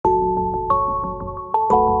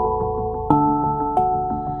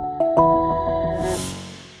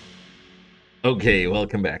Okay,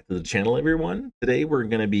 welcome back to the channel, everyone. Today we're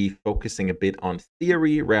going to be focusing a bit on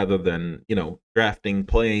theory rather than, drafting,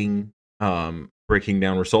 playing, breaking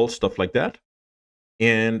down results, stuff like that.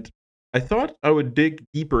 And I thought I would dig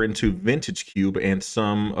deeper into Vintage Cube and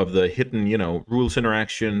some of the hidden, rules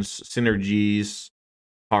interactions, synergies,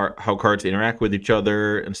 how cards interact with each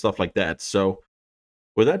other, and stuff like that. So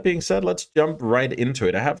with that being said, let's jump right into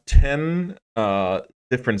it. I have 10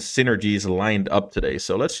 different synergies lined up today,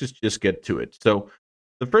 so let's just get to it. So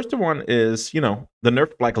the first one is, the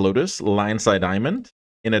Nerf Black Lotus, Lionside Diamond.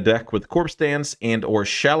 In a deck with Corpse Dance and or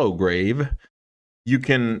Shallow Grave, you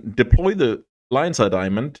can deploy the Lionside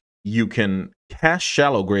Diamond, you can cast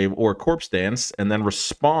Shallow Grave or Corpse Dance, and then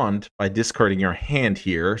respond by discarding your hand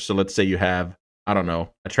here. So let's say you have, I don't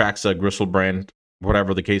know, Atraxa, Gristlebrand,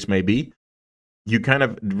 whatever the case may be. You kind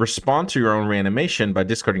of respond to your own reanimation by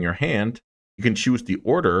discarding your hand. You can choose the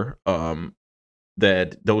order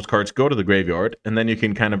that those cards go to the graveyard, and then you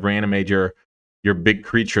can kind of reanimate your big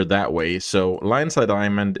creature that way. So Lionside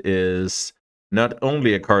Diamond is not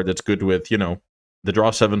only a card that's good with, the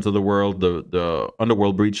draw sevens of the world, the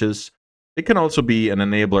underworld breaches, it can also be an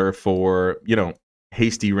enabler for,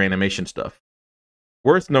 hasty reanimation stuff.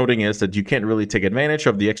 Worth noting is that you can't really take advantage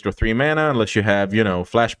of the extra 3 mana unless you have,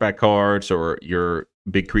 flashback cards or your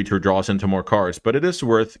big creature draws into more cards. But it is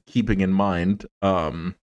worth keeping in mind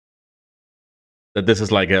that this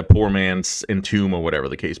is like a poor man's Entomb or whatever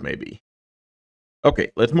the case may be.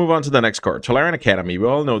 Okay, let's move on to the next card. Tolarian Academy. We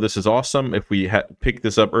all know this is awesome. If we pick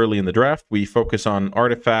this up early in the draft, we focus on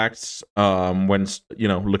artifacts when,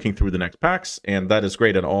 looking through the next packs, and that is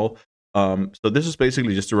great and all. So this is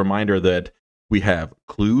basically just a reminder that we have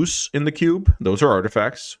clues in the cube. Those are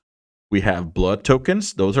artifacts. We have blood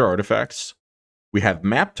tokens. Those are artifacts. We have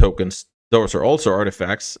map tokens. Those are also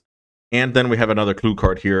artifacts. And then we have another clue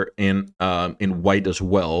card here in white as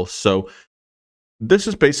well. So this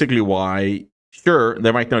is basically why, sure,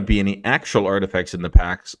 there might not be any actual artifacts in the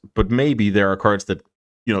packs, but maybe there are cards that,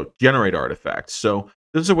 generate artifacts. So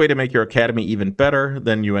this is a way to make your academy even better.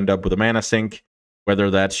 Then you end up with a mana sink.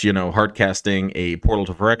 Whether that's, hard casting a Portal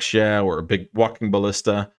to Phyrexia or a big Walking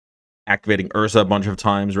Ballista, activating Urza a bunch of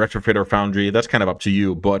times, Retrofit or Foundry, that's kind of up to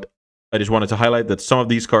you. But I just wanted to highlight that some of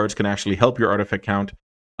these cards can actually help your artifact count.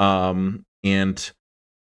 And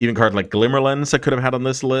even cards like Glimmerlens I could have had on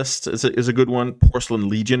this list is a good one. Porcelain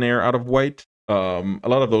Legionnaire out of white. A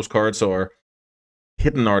lot of those cards are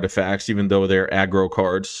hidden artifacts, even though they're aggro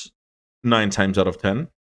cards 9 times out of 10.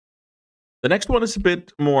 The next one is a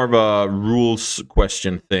bit more of a rules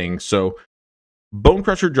question thing. So,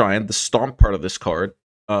 Bonecrusher Giant, the stomp part of this card,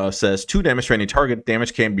 says 2 damage to any target.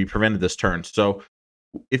 Damage can't be prevented this turn. So,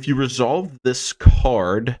 if you resolve this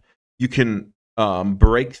card, you can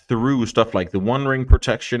break through stuff like the One Ring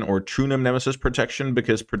protection or True Nemesis protection,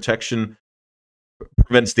 because protection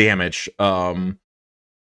prevents damage on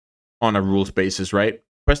a rules basis, right?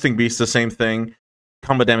 Questing Beast, the same thing.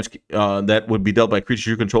 Combat damage that would be dealt by creatures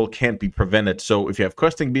you control can't be prevented. So if you have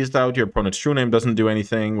Questing Beast out, your opponent's True Name doesn't do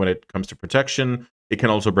anything when it comes to protection. It can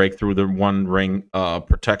also break through the One Ring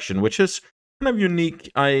protection, which is kind of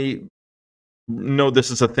unique. I know this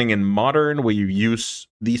is a thing in Modern where you use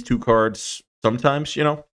these 2 cards sometimes,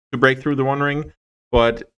 to break through the One Ring,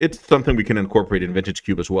 but it's something we can incorporate in Vintage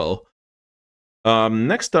Cube as well.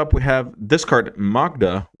 Next up, we have this card,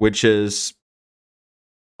 Magda, which is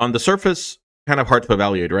on the surface kind of hard to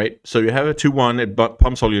evaluate, right? So you have a 2/1, it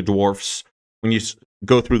pumps all your dwarfs. When you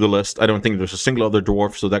go through the list, I don't think there's a single other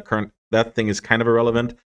dwarf, so that thing is kind of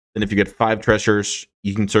irrelevant. And if you get 5 treasures,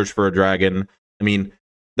 you can search for a dragon. I mean,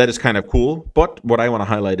 that is kind of cool, but what I want to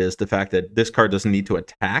highlight is the fact that this card doesn't need to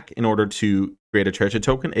attack in order to create a treasure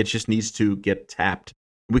token. It just needs to get tapped.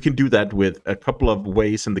 We can do that with a couple of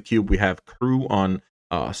ways in the cube. We have Crew on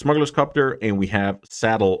Smuggler's Copter, and we have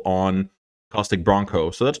Saddle on Caustic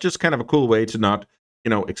Bronco. So that's just kind of a cool way to not,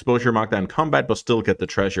 expose your Magda in combat, but still get the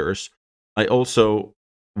treasures. I also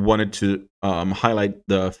wanted to highlight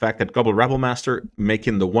the fact that Gobble Rabblemaster,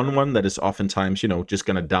 making the 1/1 that is oftentimes, just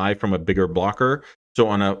going to die from a bigger blocker. So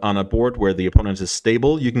on a board where the opponent is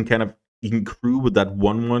stable, you can crew with that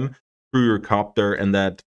 1/1 through your copter, and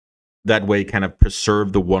that way kind of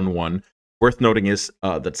preserve the 1/1. Worth noting is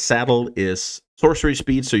that Saddle is sorcery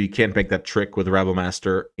speed, so you can't make that trick with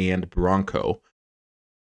Rabblemaster and Bronco.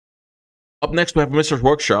 Up next, we have Mr.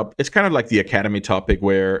 Workshop. It's kind of like the Academy topic,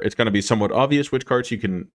 where it's going to be somewhat obvious which cards you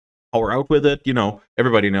can power out with it.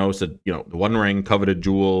 Everybody knows that, the One Ring, Coveted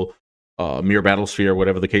Jewel, Mere Battlesphere,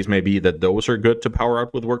 whatever the case may be, that those are good to power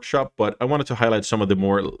out with Workshop. But I wanted to highlight some of the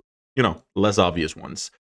more, less obvious ones.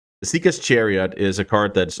 The Seeker's Chariot is a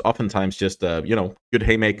card that's oftentimes just a, good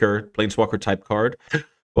Haymaker, Planeswalker type card.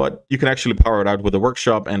 but you can actually power it out with a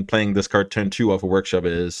workshop, and playing this card turn 2 off a workshop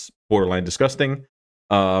is borderline disgusting.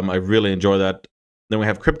 I really enjoy that. Then we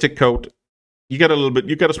have Cryptic Code. You get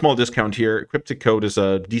a small discount here. Cryptic Code is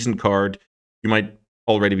a decent card. You might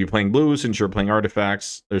already be playing blue since you're playing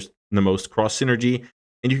artifacts. There's the most cross synergy,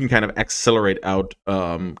 and you can kind of accelerate out,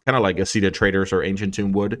 kind of like a Seeded Traders or Ancient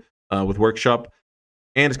Tomb would with Workshop.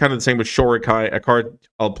 And it's kind of the same with Shorikai, a card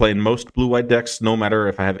I'll play in most blue-white decks, no matter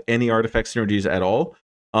if I have any artifact synergies at all.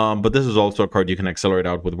 But this is also a card you can accelerate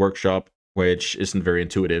out with Workshop, which isn't very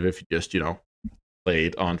intuitive if you just, play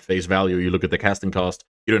it on face value. You look at the casting cost,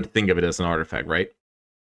 you don't think of it as an artifact, right?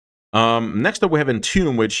 Next up, we have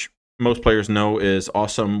Entomb, which most players know is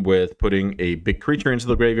awesome with putting a big creature into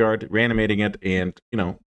the graveyard, reanimating it, and,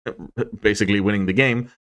 basically winning the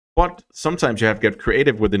game. But sometimes you have to get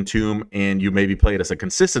creative with Entomb, and you maybe play it as a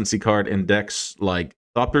consistency card in decks like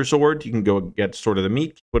Thopter Sword. You can go get Sword of the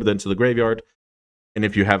Meek, put it into the graveyard, and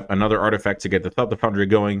if you have another artifact to get the Thopter Foundry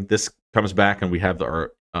going, this comes back, and we have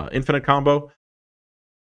our infinite combo.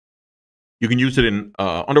 You can use it in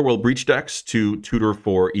Underworld Breach decks to tutor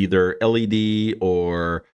for either LED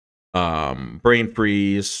or Brain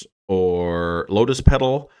Freeze or Lotus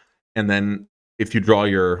Petal, and then if you draw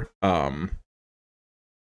your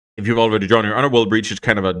if you've already drawn your Underworld Breach, it's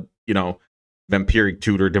kind of a, Vampiric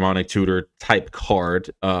Tutor, Demonic Tutor type card.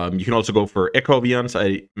 You can also go for Echo of Eons.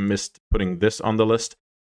 I missed putting this on the list.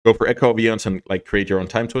 Go for Echo of Eons and create your own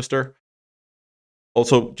Time Twister.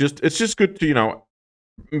 Also, it's just good to,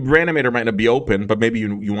 Reanimator might not be open, but maybe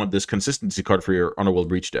you want this consistency card for your Underworld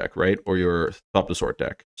Breach deck, right? Or your Top the Sword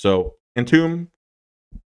deck. So, Entomb,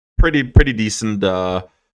 pretty decent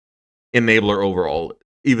enabler overall,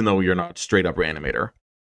 even though you're not straight up Reanimator.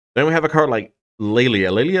 Then we have a card like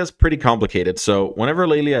Lelia. Lelia is pretty complicated. So whenever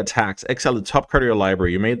Lelia attacks, exile the top card of your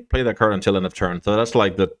library. You may play that card until end of turn. So that's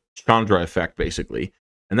like the Chandra effect, basically.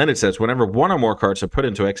 And then it says, whenever one or more cards are put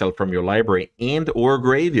into exile from your library and or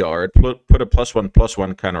graveyard, put a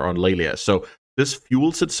 +1/+1 counter on Lelia. So this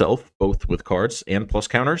fuels itself, both with cards and plus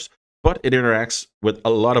counters, but it interacts with a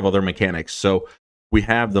lot of other mechanics. So we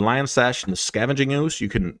have the Lion Sash and the Scavenging Ooze. You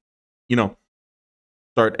can,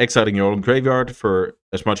 start exiling your own graveyard for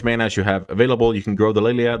as much mana as you have available. You can grow the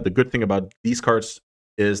Lelia. The good thing about these cards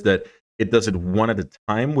is that it does it one at a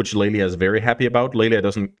time, which Lelia is very happy about. Lelia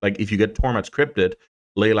doesn't, if you get Torment's Cryptid,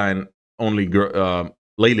 Lelia only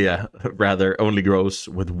grows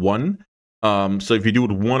with one. So if you do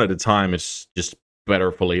it one at a time, it's just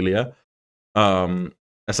better for Lelia.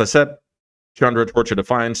 As I said, Chandra, Torture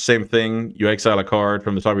Defiance, same thing. You exile a card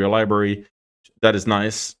from the top of your library. That is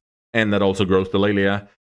nice. And that also grows the Lelia.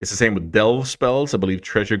 It's the same with Delve spells. I believe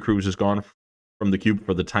Treasure Cruise is gone from the cube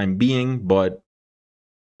for the time being, but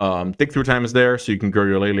Dig Through Time is there, so you can grow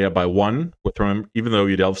your Lelia by 1. Even though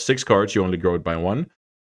you delve 6 cards, you only grow it by 1.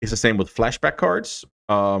 It's the same with flashback cards.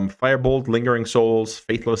 Firebolt, Lingering Souls,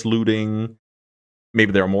 Faithless Looting.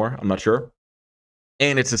 Maybe there are more, I'm not sure.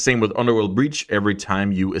 And it's the same with Underworld Breach every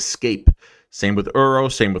time you escape. Same with Uro,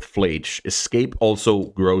 same with Flage. Escape also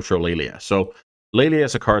grows your Lelia. So Lelia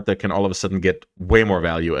is a card that can all of a sudden get way more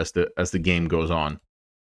value as the game goes on.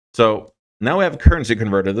 So now we have Currency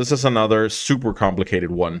Converter. This is another super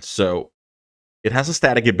complicated one. So it has a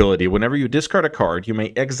static ability. Whenever you discard a card, you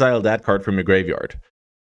may exile that card from your graveyard.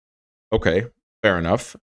 Okay, fair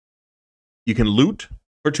enough. You can loot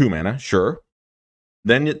for 2 mana, sure.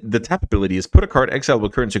 Then the tap ability is put a card exiled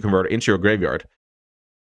with Currency Converter into your graveyard.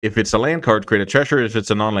 If it's a land card, create a treasure. If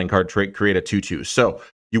it's a non-land card, create a 2/2. So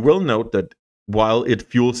you will note that while it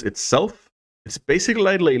fuels itself, it's basically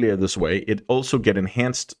like Lelia this way. It also get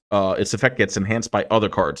enhanced. Its effect gets enhanced by other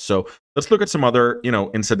cards. So let's look at some other,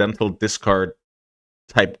 incidental discard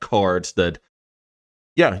type cards that,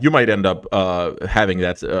 you might end up having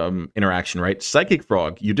that interaction, right? Psychic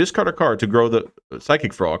Frog. You discard a card to grow the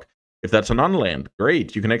Psychic Frog. If that's a non-land,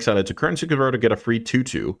 great. You can exile it to Currency Converter, get a free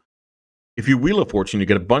 2/2. If you Wheel of Fortune, you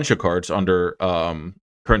get a bunch of cards under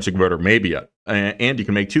Currency Converter, maybe, and you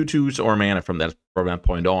can make 2/2s or mana from that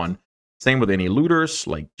point on. Same with any looters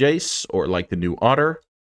like Jace or like the new Otter.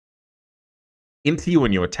 Into you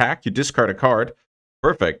when you attack, you discard a card.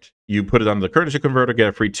 Perfect. You put it on the Currency Converter, get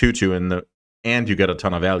a free 2/2 and you get a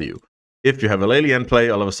ton of value. If you have a Lelia in play,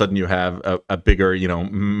 all of a sudden you have a bigger,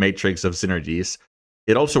 matrix of synergies.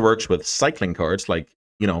 It also works with cycling cards like,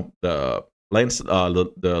 the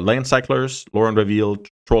Land Cyclers, Lauren Revealed,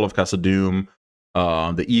 Troll of Khazad-dûm,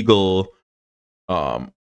 the Eagle,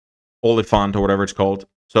 Oliphant, or whatever it's called.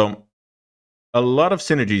 So a lot of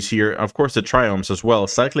synergies here. Of course, the Triomes as well.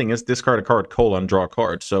 Cycling is discard a card, draw a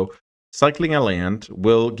card. So cycling a land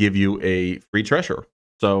will give you a free treasure.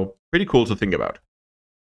 So pretty cool to think about.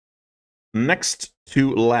 next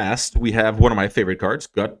to last, we have one of my favorite cards,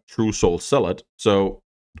 Gut, True Soul Zealot. So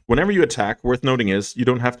whenever you attack, worth noting is you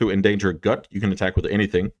don't have to endanger Gut. You can attack with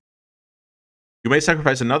anything. You may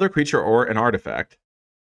sacrifice another creature or an artifact.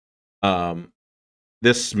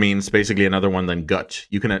 This means basically another one than Gut.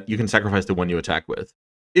 You can sacrifice the one you attack with.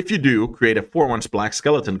 If you do, create a 4/1 black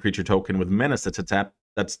skeleton creature token with menace that's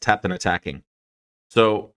tapped and attacking.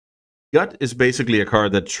 So Gut is basically a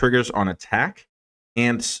card that triggers on attack,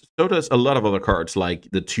 and so does a lot of other cards, like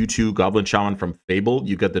the 2/2 Goblin Shaman from Fable.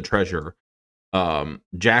 You get the treasure.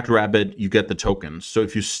 Jackrabbit, you get the tokens. So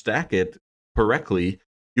if you stack it correctly,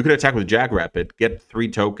 you can attack with Jackrabbit, get 3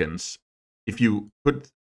 tokens. If you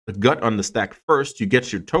put the Gut on the stack first, you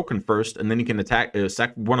get your token first, and then you can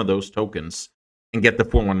sack one of those tokens and get the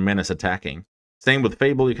 4/1 menace attacking. Same with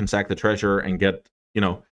Fable, you can sack the treasure and get,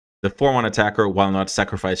 the 4/1 attacker while not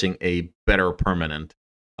sacrificing a better permanent.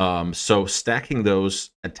 So stacking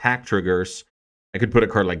those attack triggers, I could put a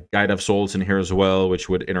card like Guide of Souls in here as well, which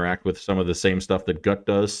would interact with some of the same stuff that Gut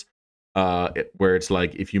does, where it's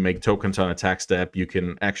like if you make tokens on attack step, you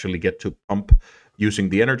can actually get to pump using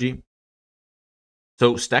the energy.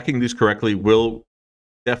 So stacking these correctly will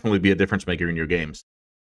definitely be a difference maker in your games.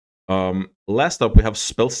 Last up, we have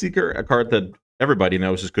Spellseeker, a card that everybody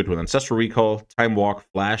knows is good with Ancestral Recall, Time Walk,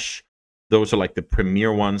 Flash. Those are like the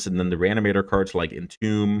premier ones, and then the Reanimator cards like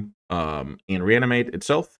Entomb and Reanimate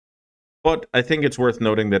itself. But I think it's worth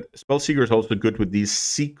noting that Spellseeker is also good with these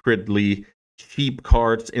secretly cheap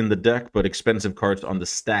cards in the deck, but expensive cards on the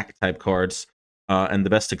stack type cards. And the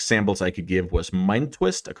best examples I could give was Mind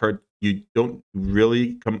Twist, a card you don't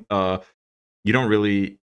really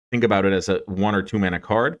think about it as a 1 or 2 mana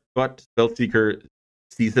card, but Spellseeker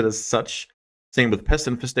sees it as such. Same with Pest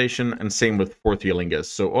Infestation, and same with Fourth Yolingus.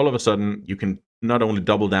 So all of a sudden, you can not only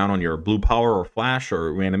double down on your blue power or flash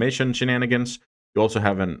or reanimation shenanigans, you also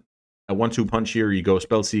have a 1/2 punch here. You go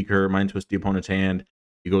Spellseeker, Mind Twist the opponent's hand.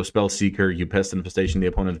 You go Spellseeker, you Pest Infestation the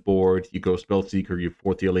opponent's board. You go Spellseeker, you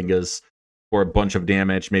Fourth Yolingus for a bunch of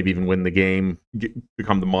damage, maybe even win the game,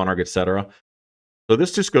 become the Monarch, etc. So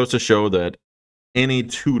this just goes to show that any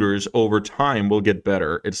tutors over time will get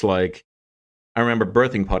better. It's like, I remember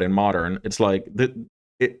Birthing Pod in Modern. It's like, the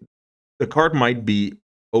card might be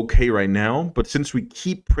okay right now, but since we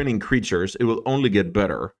keep printing creatures, it will only get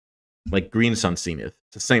better. Like Green Sun Zenith,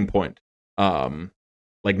 it's the same point.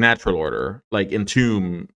 Like Natural Order, like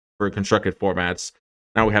Entomb for constructed formats.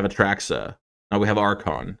 Now we have Atraxa. Now we have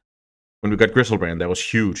Archon. When we got Gristlebrand, that was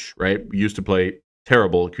huge, right? We used to play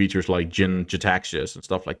terrible creatures like Jin, Jataxius, and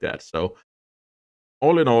stuff like that. So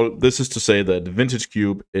all in all, this is to say that Vintage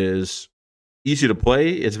Cube is easy to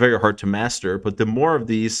play. It's very hard to master, but the more of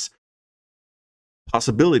these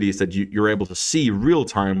possibilities that you're able to see real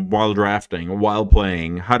time while drafting, while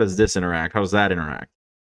playing, how does this interact? How does that interact?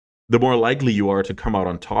 The more likely you are to come out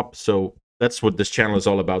on top. So that's what this channel is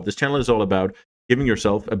all about. This channel is all about giving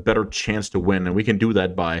yourself a better chance to win, and we can do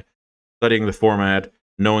that by studying the format,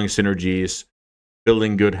 knowing synergies,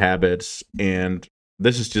 building good habits, and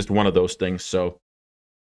this is just one of those things. So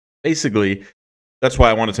basically, that's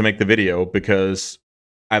why I wanted to make the video, because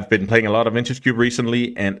I've been playing a lot of Vintage Cube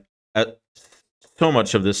recently, and so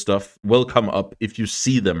much of this stuff will come up if you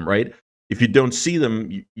see them, right? If you don't see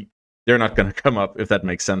them, they're not going to come up, if that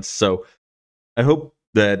makes sense. So I hope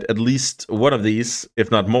that at least one of these,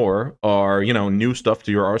 if not more, are, new stuff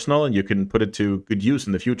to your arsenal, and you can put it to good use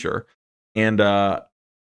in the future. And I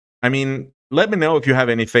mean, let me know if you have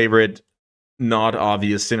any favorite not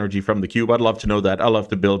obvious synergy from the cube. I'd love to know that. I love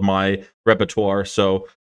to build my repertoire, so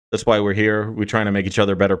that's why we're here. We're trying to make each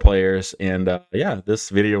other better players, and yeah, this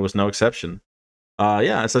video was no exception.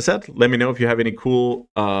 Yeah, as I said, let me know if you have any cool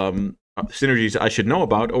synergies I should know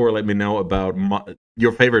about, or let me know about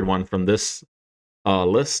your favorite one from this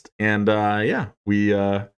list. And yeah, we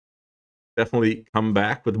definitely come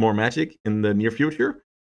back with more Magic in the near future.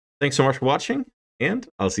 Thanks so much for watching, and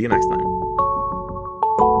I'll see you next time.